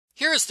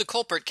Here is the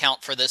culprit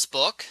count for this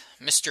book.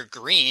 Mr.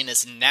 Green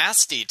is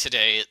nasty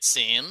today, it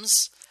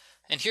seems.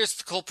 And here's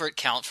the culprit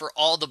count for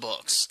all the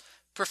books.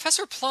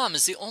 Professor Plum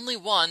is the only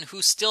one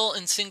who's still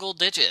in single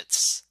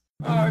digits.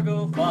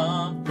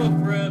 Argofont Book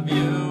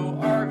Review,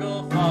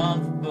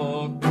 Argofont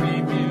Book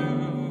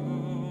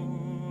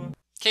Review.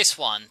 Case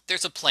 1.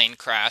 There's a plane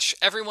crash.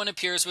 Everyone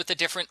appears with a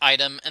different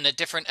item and a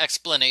different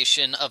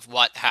explanation of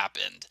what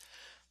happened.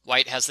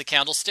 White has the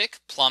candlestick,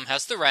 Plum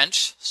has the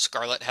wrench,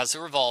 Scarlet has the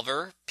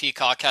revolver,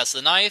 Peacock has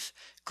the knife,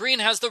 Green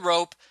has the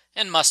rope,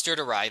 and Mustard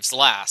arrives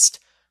last.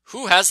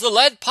 Who has the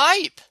lead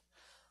pipe?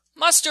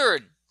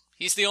 Mustard!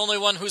 He's the only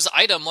one whose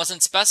item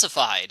wasn't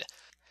specified.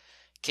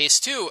 Case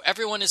 2.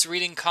 Everyone is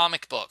reading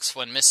comic books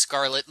when Miss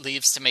Scarlet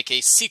leaves to make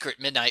a secret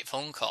midnight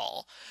phone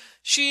call.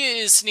 She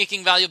is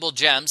sneaking valuable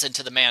gems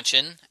into the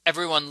mansion.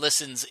 Everyone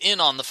listens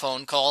in on the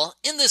phone call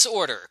in this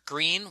order: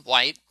 Green,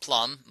 White,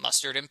 Plum,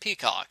 Mustard, and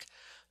Peacock.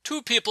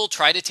 2 people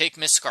try to take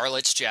Miss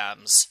Scarlet's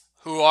gems.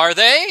 Who are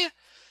they?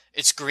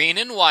 It's Green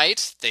and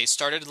White. They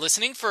started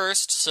listening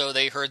first, so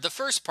they heard the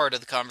first part of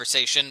the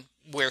conversation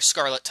where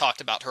Scarlet talked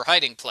about her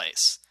hiding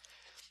place.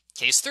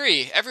 Case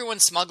 3. Everyone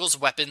smuggles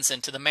weapons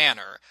into the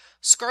manor.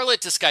 Scarlet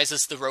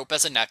disguises the rope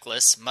as a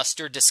necklace,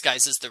 Mustard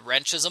disguises the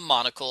wrench as a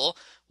monocle,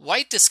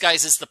 White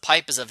disguises the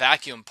pipe as a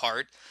vacuum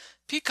part,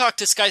 Peacock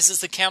disguises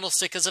the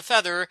candlestick as a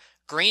feather,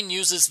 Green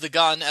uses the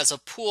gun as a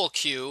pool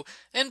cue,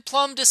 and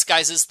Plum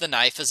disguises the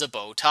knife as a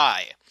bow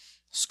tie.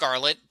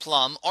 Scarlet,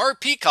 Plum, or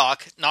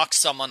Peacock knocks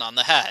someone on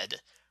the head.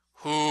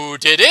 Who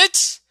did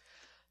it?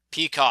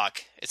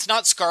 Peacock. It's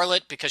not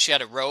Scarlet because she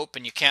had a rope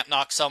and you can't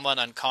knock someone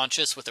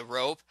unconscious with a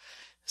rope.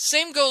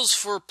 Same goes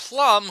for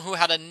Plum, who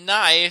had a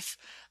knife.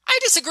 I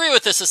disagree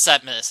with this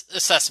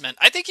assessment.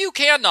 I think you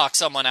can knock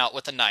someone out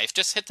with a knife.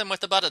 Just hit them with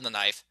the butt of the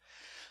knife.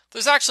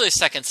 There's actually a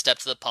second step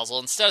to the puzzle.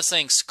 Instead of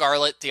saying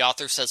Scarlet, the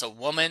author says a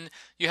woman.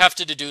 You have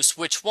to deduce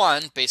which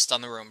one based on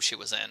the room she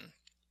was in.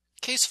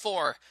 Case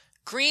 4.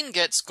 Green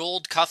gets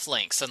gold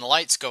cufflinks and the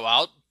lights go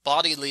out.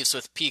 Body leaves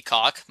with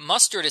Peacock.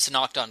 Mustard is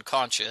knocked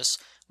unconscious.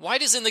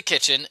 White is in the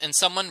kitchen and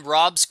someone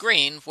robs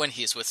Green when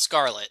he's with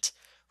Scarlet.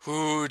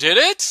 Who did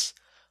it?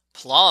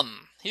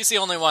 Plum. He's the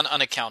only one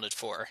unaccounted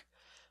for.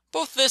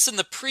 Both this and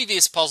the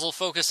previous puzzle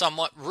focus on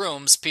what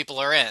rooms people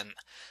are in.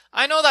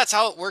 I know that's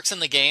how it works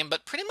in the game,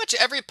 but pretty much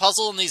every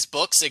puzzle in these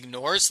books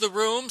ignores the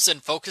rooms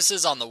and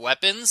focuses on the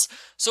weapons,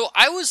 so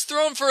I was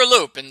thrown for a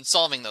loop in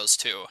solving those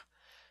two.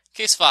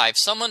 Case 5.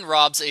 Someone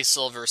robs a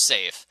silver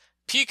safe.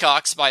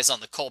 Peacock spies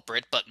on the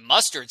culprit, but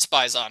Mustard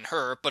spies on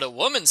her, but a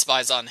woman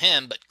spies on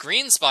him, but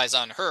Green spies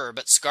on her,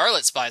 but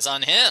Scarlet spies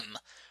on him.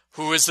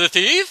 Who is the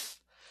thief?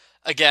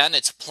 Again,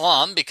 it's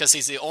Plum, because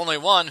he's the only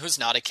one who's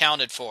not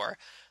accounted for.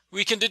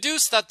 We can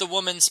deduce that the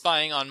woman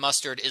spying on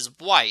Mustard is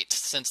White,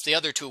 since the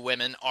other 2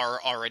 women are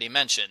already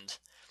mentioned.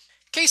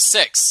 Case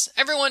 6.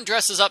 Everyone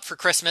dresses up for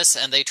Christmas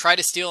and they try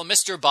to steal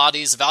Mr.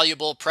 Body's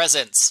valuable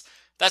presents.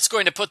 That's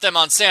going to put them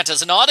on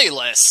Santa's naughty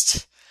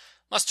list.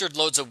 Mustard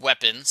loads a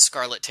weapon,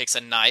 Scarlet takes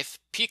a knife,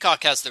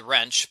 Peacock has the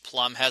wrench,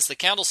 Plum has the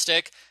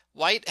candlestick,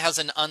 White has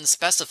an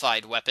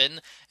unspecified weapon,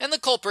 and the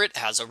culprit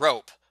has a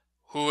rope.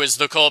 Who is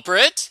the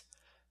culprit?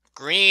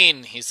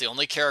 Green. He's the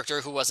only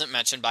character who wasn't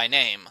mentioned by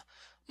name.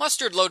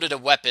 Mustard loaded a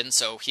weapon,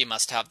 so he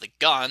must have the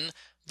gun.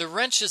 The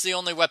wrench is the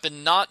only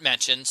weapon not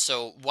mentioned,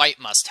 so White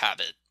must have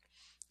it.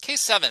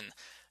 Case 7.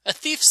 A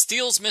thief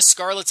steals Miss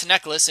Scarlet's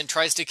necklace and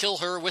tries to kill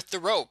her with the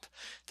rope.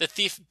 The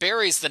thief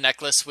buries the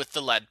necklace with the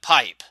lead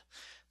pipe.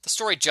 The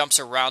story jumps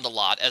around a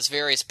lot as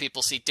various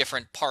people see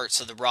different parts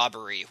of the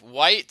robbery.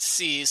 White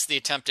sees the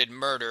attempted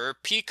murder,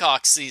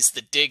 Peacock sees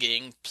the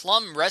digging,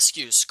 Plum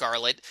rescues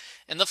Scarlet,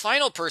 and the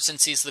final person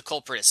sees the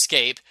culprit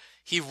escape.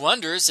 He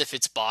wonders if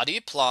it's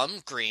Body,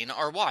 Plum, Green,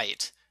 or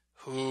White.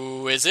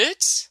 Who is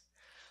it?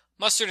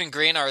 Mustard and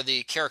Green are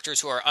the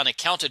characters who are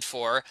unaccounted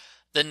for.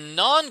 The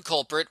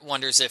non-culprit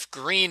wonders if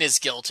Green is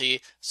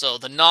guilty, so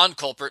the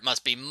non-culprit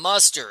must be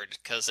Mustard,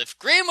 because if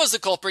Green was the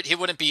culprit, he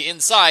wouldn't be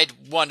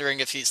inside wondering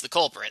if he's the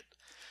culprit.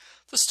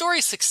 The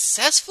story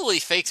successfully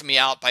faked me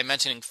out by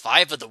mentioning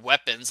 5 of the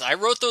weapons. I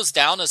wrote those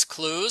down as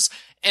clues,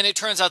 and it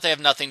turns out they have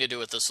nothing to do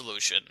with the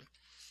solution.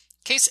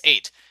 Case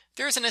 8.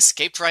 There is an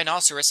escaped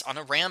rhinoceros on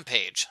a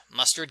rampage.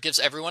 Mustard gives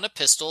everyone a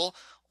pistol.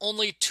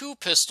 Only 2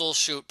 pistols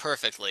shoot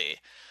perfectly.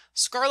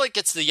 Scarlet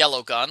gets the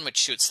yellow gun, which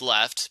shoots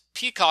left.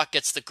 Peacock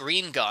gets the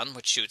green gun,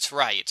 which shoots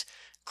right.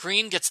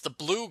 Green gets the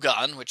blue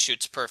gun, which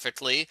shoots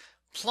perfectly.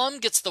 Plum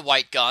gets the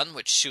white gun,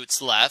 which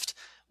shoots left.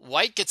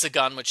 White gets a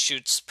gun, which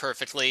shoots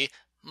perfectly.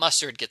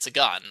 Mustard gets a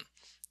gun.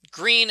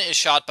 Green is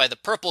shot by the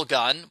purple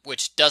gun,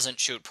 which doesn't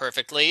shoot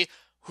perfectly.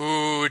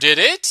 Who did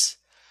it?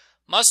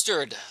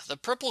 Mustard. The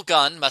purple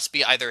gun must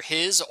be either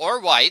his or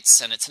White's,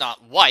 and it's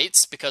not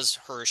White's because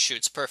hers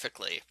shoots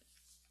perfectly.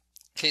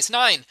 Case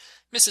 9.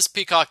 Mrs.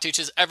 Peacock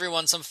teaches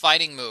everyone some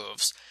fighting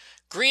moves.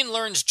 Green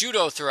learns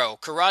judo throw,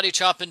 karate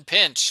chop, and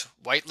pinch.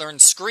 White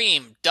learns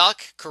scream,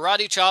 duck,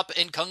 karate chop,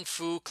 and kung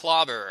fu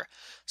clobber.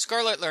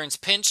 Scarlet learns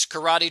pinch,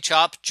 karate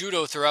chop,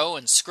 judo throw,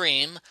 and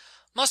scream.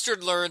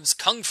 Mustard learns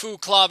kung fu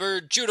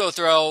clobber, judo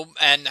throw,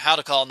 and how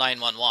to call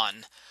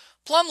 911.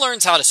 Plum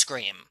learns how to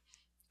scream.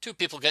 Two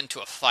people get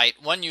into a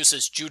fight. One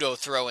uses judo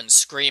throw and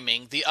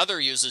screaming. The other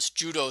uses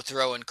judo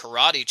throw and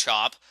karate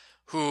chop.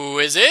 Who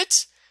is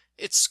it?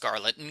 It's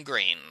Scarlet and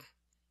Green.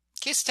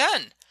 Case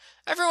 10.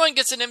 Everyone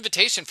gets an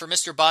invitation for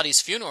Mr.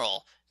 Body's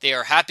funeral. They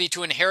are happy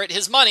to inherit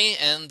his money,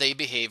 and they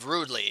behave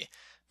rudely.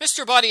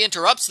 Mr. Body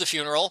interrupts the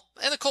funeral,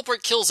 and the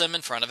culprit kills him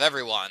in front of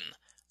everyone.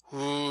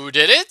 Who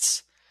did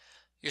it?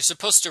 You're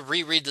supposed to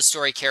reread the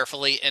story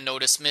carefully and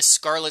notice Miss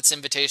Scarlet's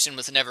invitation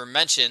was never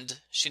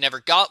mentioned. She never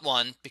got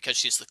one because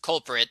she's the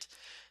culprit.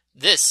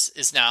 This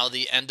is now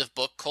the end of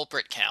book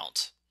culprit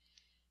count.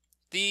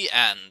 The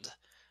end.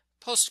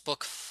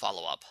 Post-book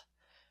follow-up.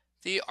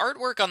 The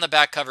artwork on the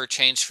back cover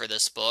changed for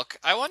this book.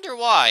 I wonder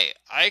why.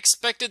 I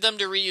expected them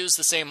to reuse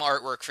the same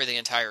artwork for the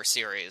entire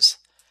series.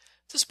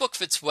 This book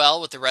fits well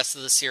with the rest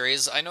of the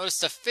series. I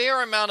noticed a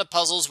fair amount of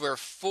puzzles where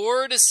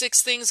 4 to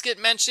 6 things get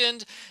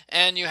mentioned,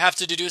 and you have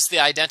to deduce the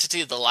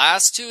identity of the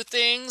last 2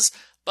 things,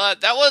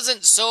 but that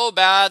wasn't so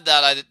bad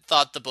that I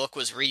thought the book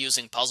was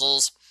reusing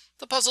puzzles.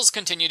 The puzzles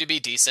continue to be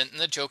decent, and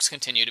the jokes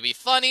continue to be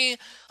funny.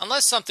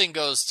 Unless something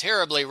goes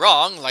terribly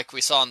wrong, like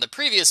we saw in the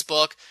previous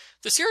book,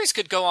 the series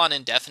could go on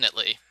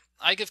indefinitely.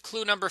 I give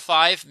clue number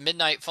 5,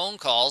 Midnight Phone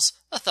Calls,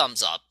 a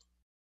thumbs up.